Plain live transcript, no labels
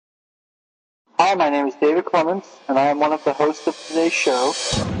Hi, my name is David Clements, and I am one of the hosts of today's show.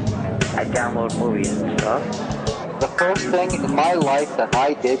 I download movies and stuff. The first thing in my life that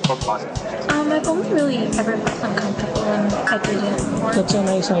I did for money. I've only really ever felt uncomfortable and I did it. That's a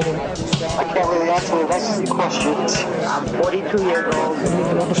nice idea. I can't really answer the next few questions. I'm 42 years old.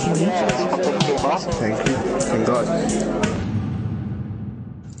 Something came up. Thank you. Thank God.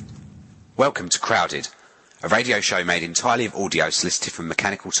 Welcome to Crowded, a radio show made entirely of audio solicited from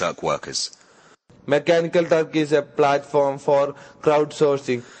Mechanical Turk workers. Mechanical Turk is a platform for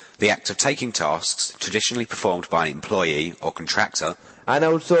crowdsourcing, The act of taking tasks traditionally performed by an employee or contractor and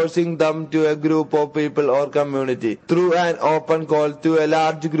outsourcing them to a group of people or community through an open call to a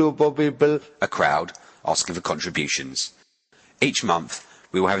large group of people, a crowd, asking for contributions. Each month,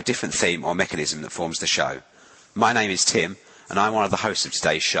 we will have a different theme or mechanism that forms the show. My name is Tim, and I'm one of the hosts of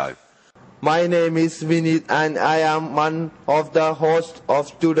today's show. My name is Vinit, and I am one of the hosts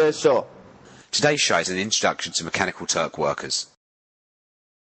of today's show. Today's show is an introduction to Mechanical Turk workers.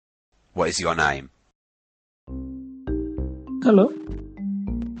 What is your name? Hello,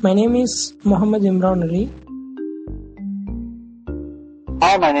 my name is Muhammad Imran Ali.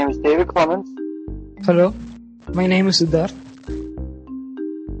 Hi, my name is David Clements. Hello, my name is Siddharth.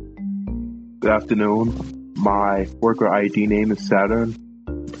 Good afternoon. My worker ID name is Saturn.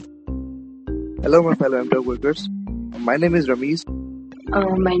 Hello, my fellow MTurk workers. My name is Ramesh.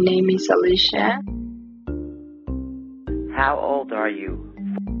 My name is Alicia. How old are you?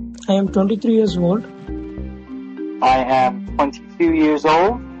 I am 23 years old. I am 22 years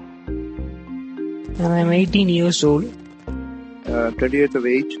old. And I am 18 years old. 20 years of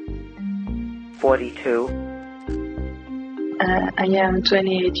age. 42. I am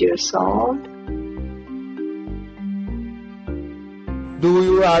 28 years old. Do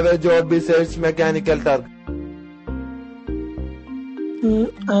you have a job besides Mechanical Turk?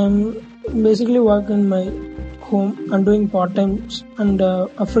 I'm basically working in my home and doing part-times and a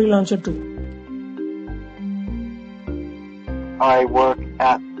freelancer too. I work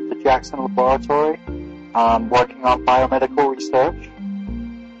at the Jackson Laboratory, working on biomedical research.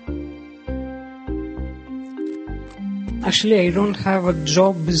 Actually, I don't have a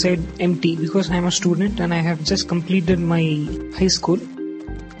job beside MT because I'm a student and I have just completed my high school.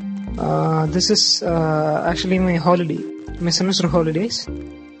 This is actually my holiday, my semester holidays,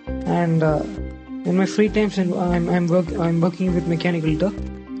 and in my free times I'm working with Mechanical Turk.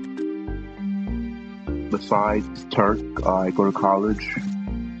 Besides Turk, I go to college.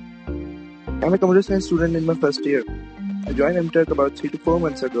 I'm a computer science student in my first year. I joined MTurk about 3 to 4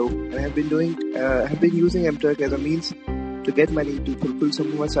 months ago, and have been using MTurk as a means to get money to fulfill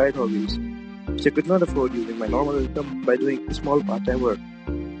some of my side hobbies, which I could not afford using my normal income by doing small part-time work.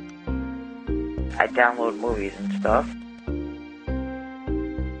 I download movies and stuff.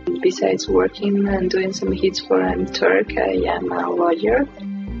 Besides working and doing some hits for MTurk, I am a lawyer.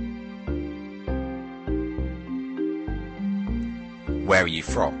 Where are you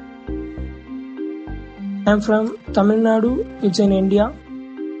from? I'm from Tamil Nadu, it's in India.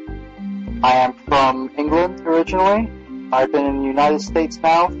 I am from England originally. I've been in the United States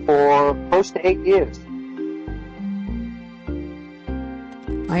now for close to 8 years.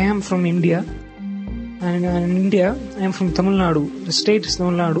 I am from India. And in India, I am from Tamil Nadu. The state is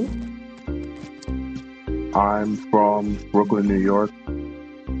Tamil Nadu. I'm from Brooklyn, New York.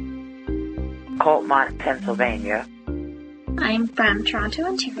 Coltmont, Pennsylvania. I'm from Toronto,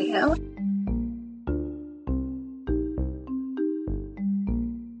 Ontario.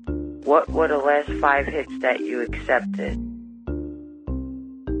 What were the last 5 hits that you accepted?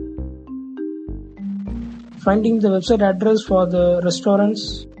 Finding the website address for the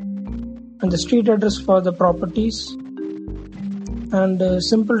restaurants and the street address for the properties, and a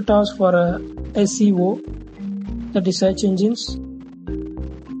simple task for a SEO, that is search engines,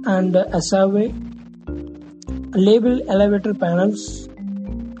 and a survey, a label elevator panels,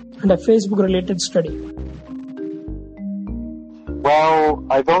 and a Facebook related study. Well,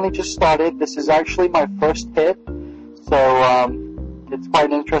 I've only just started. This is actually my first hit, so it's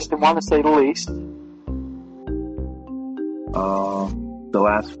quite an interesting one to say the least. The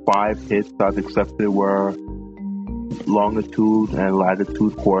last 5 hits I've accepted were longitude and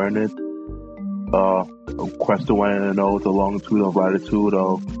latitude coordinates. Question wanted to know the longitude and latitude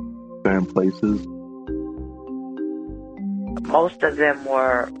of certain places. Most of them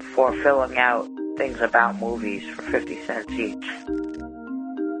were for filling out things about movies for 50 cents each.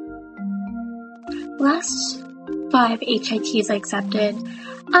 Last 5 HITs I accepted,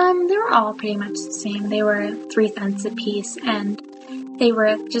 they were all pretty much the same. They were 3 cents a piece, and they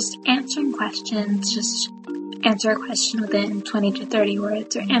were just answering questions, just answer a question within 20 to 30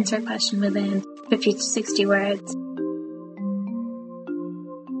 words, or answer a question within 50 to 60 words.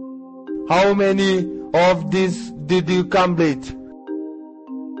 How many of these did you complete?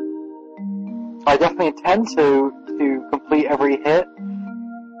 I definitely intend to complete every hit.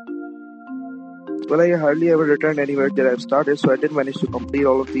 Well, I hardly ever return any work that I've started, so I did manage to complete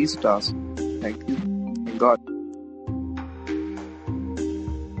all of these tasks. Thank you. Thank God.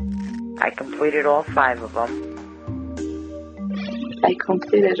 I completed all 5 of them. I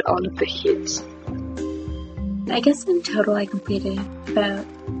completed all of the hits. I guess in total I completed about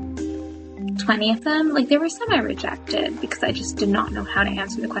 20 of them. Like, there were some I rejected because I just did not know how to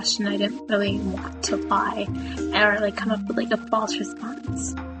answer the question. I didn't really want to lie or like come up with like a false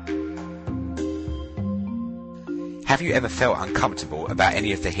response. Have you ever felt uncomfortable about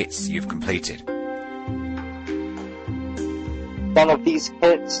any of the hits you've completed? None of these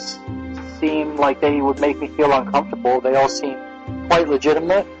hits seem like they would make me feel uncomfortable. They all seem quite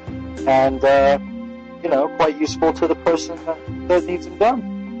legitimate and, quite useful to the person that needs them done.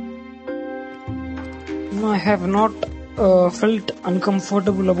 No, I have not felt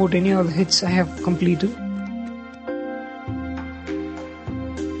uncomfortable about any of the hits I have completed.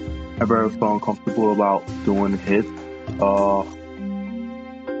 Ever felt uncomfortable about doing hits?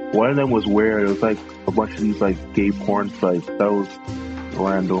 One of them was weird. It was like a bunch of these like gay porn sites. That was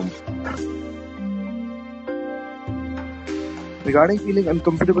random. Regarding feeling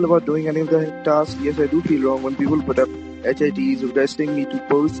uncomfortable about doing any of the tasks, yes, I do feel wrong when people put up HITs requesting me to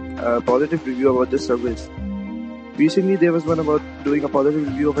post a positive review about the service. Recently, there was one about doing a positive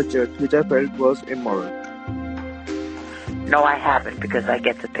review of a church, which I felt was immoral. No, I haven't, because I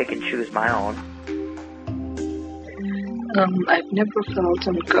get to pick and choose my own. I've never felt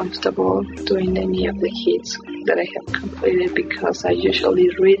uncomfortable doing any of the hits that I have completed because I usually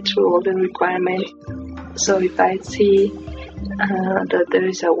read through all the requirements. So if I see that there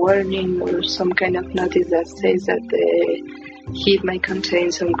is a warning or some kind of notice that says that the hit might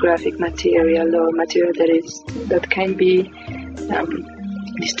contain some graphic material or material that can be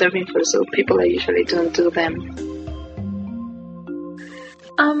disturbing for some people, I usually don't do them.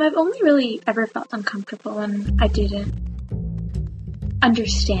 I've only really ever felt uncomfortable when I didn't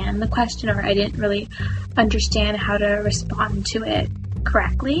understand the question or I didn't really understand how to respond to it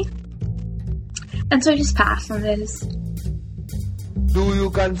correctly. And so I just passed on this. Do you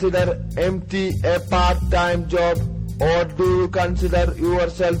consider MT a part-time job or do you consider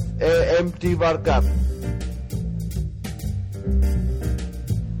yourself a MT worker?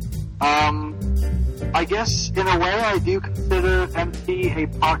 I guess in a way I do consider MT a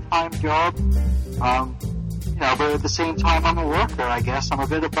part-time job. But at the same time I'm a worker, I guess. I'm a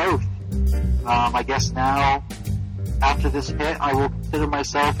bit of both. I guess now, after this hit, I will consider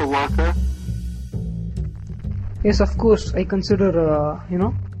myself a worker. Yes, of course, I consider,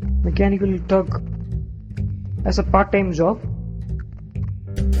 Mechanical Turk as a part-time job.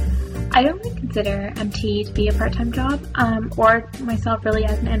 I don't really consider MT to be a part-time job, or myself really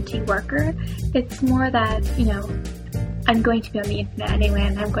as an MT worker. It's more that, I'm going to be on the internet anyway,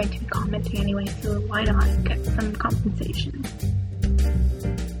 and I'm going to be commenting anyway, so why not get some compensation?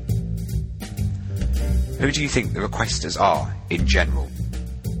 Who do you think the requesters are, in general?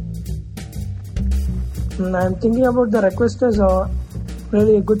 I'm thinking about the requesters are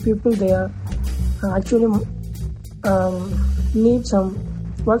really good people. They are actually need some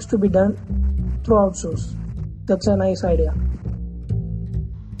works to be done through outsource. That's a nice idea.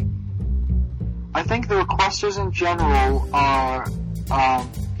 I think the requesters in general are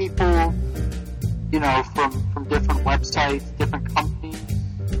people, from different websites, different companies,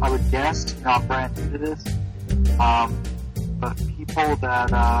 I would guess. I'm brand new to this. But people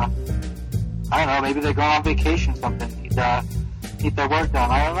that, I don't know, maybe they're going on vacation or something, need their work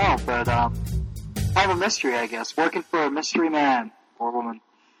done, I don't know, but kind of a mystery, I guess, working for a mystery man or woman.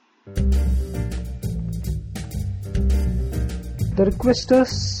 The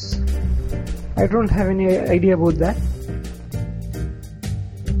requesters, I don't have any idea about that.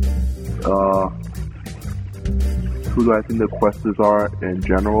 Who do I think the requesters are in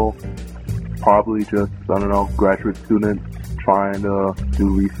general? Probably just, graduate students trying to do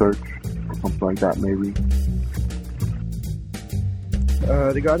research or something like that, maybe.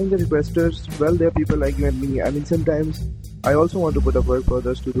 Regarding the requesters, well, there are people like you and me. I mean, sometimes I also want to put up work for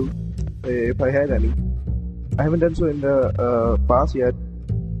others to do, if I had any. I haven't done so in the past yet,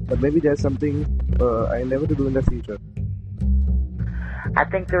 but maybe there's something I endeavor to do in the future. I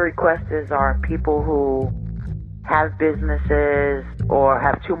think the requesters are people who have businesses or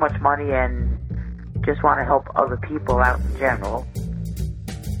have too much money and just want to help other people out in general.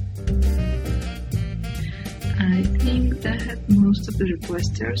 I think that most of the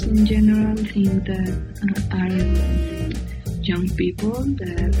requesters in general think that are young people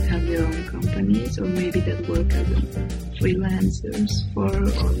that have their own companies or maybe that work as freelancers for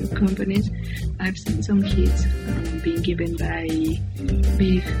other companies. I've seen some hits being given by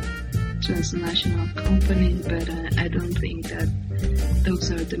big transnational companies, but I don't think that those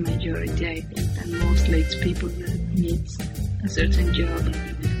are the majority. I think that mostly it's people that need a certain job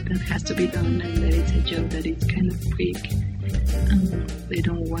that has to be done and that it's a job that is kind of quick. They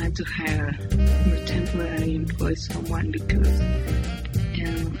don't want to hire or temporarily employ someone because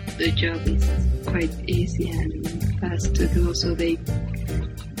the job is quite easy and fast to do, so they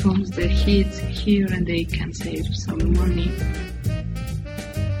post the hits here and they can save some money.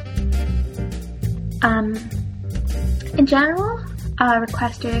 In general,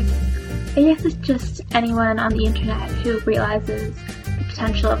 requesters, I guess it's just anyone on the internet who realizes the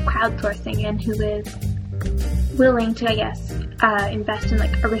potential of crowdsourcing and who is willing to, I guess, invest in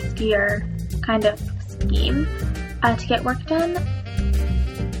like a riskier kind of scheme to get work done.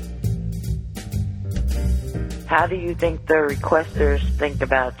 How do you think the requesters think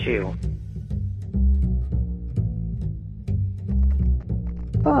about you?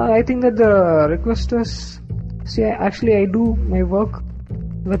 I think that the requesters, actually I do my work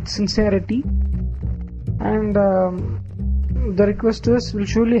with sincerity, and the requesters will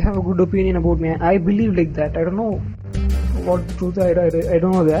surely have a good opinion about me. I believe like that. I don't know what the truth. I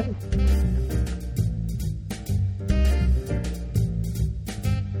don't know that.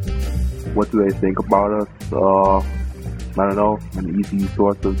 What do they think about us? I don't know, an easy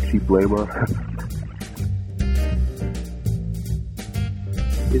source of cheap labor.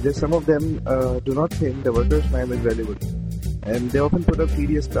 Is that some of them do not think the workers' time is valuable, and they often put up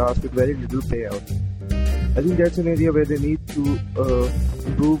tedious tasks with very little payout. I think that's an area where they need to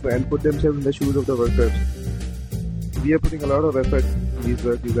improve and put themselves in the shoes of the workers. We are putting a lot of effort in these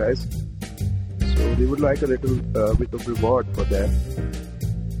work, you guys, so we would like a little bit of reward for that.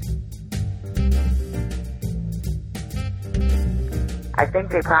 I think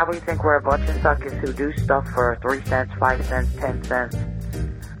they probably think we're a bunch of suckers who do stuff for 3 cents, 5 cents, 10 cents.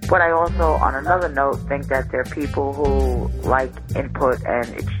 But I also, on another note, think that there are people who like input and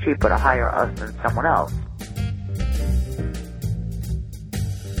it's cheaper to hire us than someone else.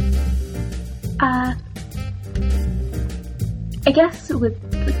 I guess with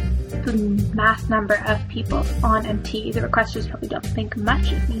the mass number of people on MT, the requesters probably don't think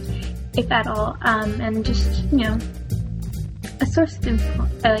much of me, if at all, and just, a source of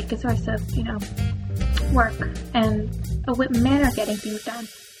work and a manner of getting things done.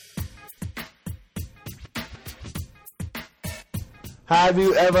 Have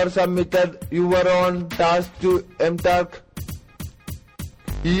you ever submitted your own task to MTurk?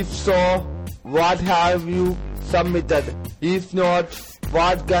 If so, what have you submitted? If not,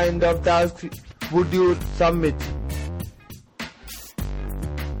 what kind of task would you submit?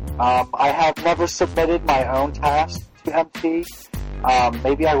 I have never submitted my own task to MT.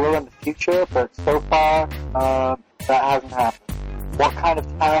 Maybe I will in the future, but so far, that hasn't happened. What kind of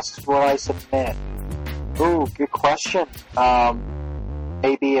tasks will I submit? Ooh, good question.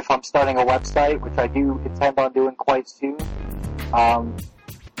 Maybe if I'm starting a website, which I do intend on doing quite soon,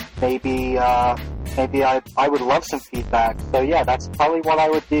 maybe I would love some feedback. So yeah, that's probably what I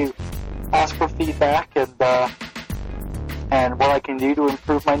would do. Ask for feedback and what I can do to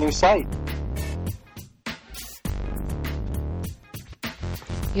improve my new site.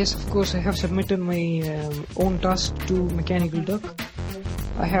 Yes, of course, I have submitted my own task to Mechanical Turk.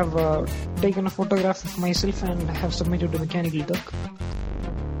 I have taken a photograph of myself and I have submitted to Mechanical Turk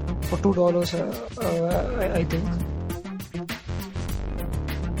for $2, I think.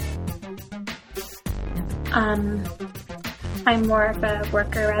 I'm more of a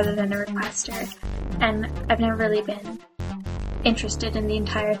worker rather than a requester, and I've never really been interested in the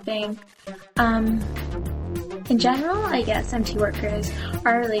entire thing. In general, I guess MT workers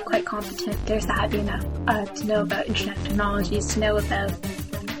are really quite competent. They're savvy enough to know about internet technologies, to know about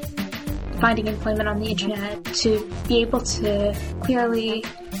finding employment on the internet, to be able to clearly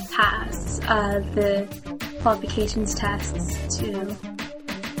pass the qualifications tests, to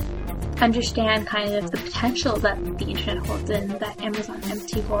understand kind of the potential that the internet holds and that Amazon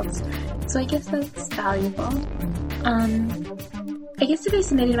MT holds. So I guess that's valuable. I guess if I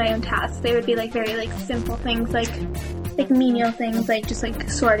submitted my own tasks, they would be like very like simple things, like menial things, like just like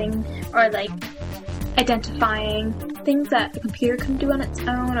sorting or like identifying things that the computer couldn't do on its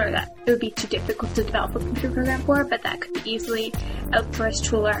own, or that it would be too difficult to develop a computer program for, but that could be easily outsourced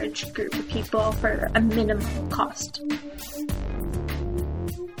to a large group of people for a minimal cost.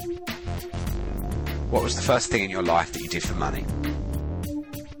 What was the first thing in your life that you did for money?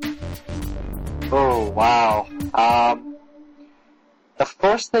 Oh, wow. The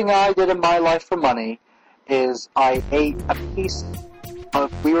first thing I did in my life for money is I ate a piece of,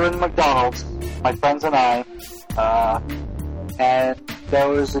 we were in McDonald's, my friends and I, and there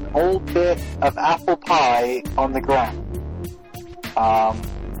was an old bit of apple pie on the ground.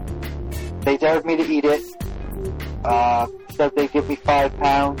 They dared me to eat it, said they'd give me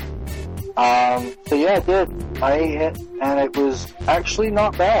 £5. So yeah, I did. I ate it, and it was actually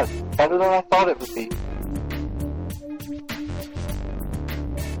not bad. Better than I thought it would be.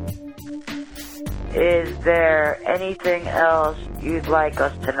 Is there anything else you'd like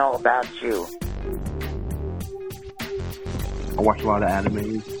us to know about you? I watch a lot of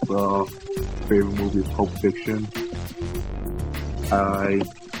animes. Favorite movie is Pulp Fiction. I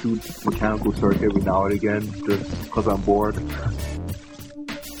do Mechanical Turk every now and again, just because I'm bored.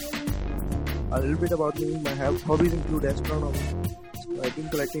 A little bit about me. My hobbies include astronomy. So I've been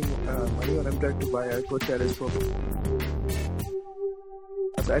collecting money on MTech to buy a good telescope.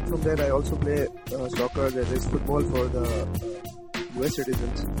 Aside from that, I also play soccer, that is football, for the US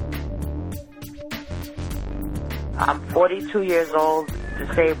citizens. I'm 42 years old,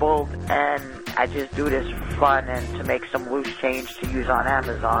 disabled, and I just do this for fun and to make some loose change to use on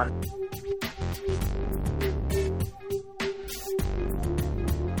Amazon.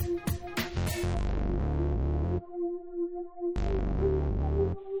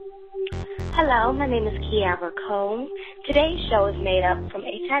 Hello, my name is Kiara Cole. Today's show is made up from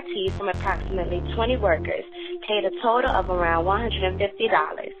HIT from approximately 20 workers, paid a total of around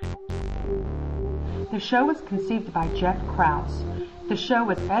 $150. The show was conceived by Jeff Krause. The show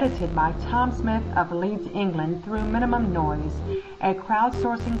was edited by Tom Smith of Leeds, England through Minimum Noise, a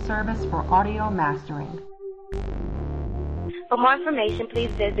crowdsourcing service for audio mastering. For more information,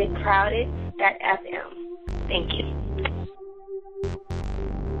 please visit crowded.fm. Thank you.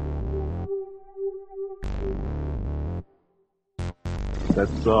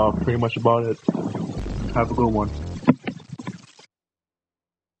 That's pretty much about it. Have a good one.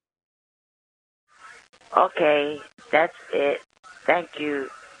 Okay, that's it. Thank you.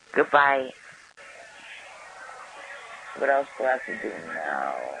 Goodbye. What else do I have to do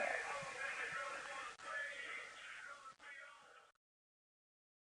now?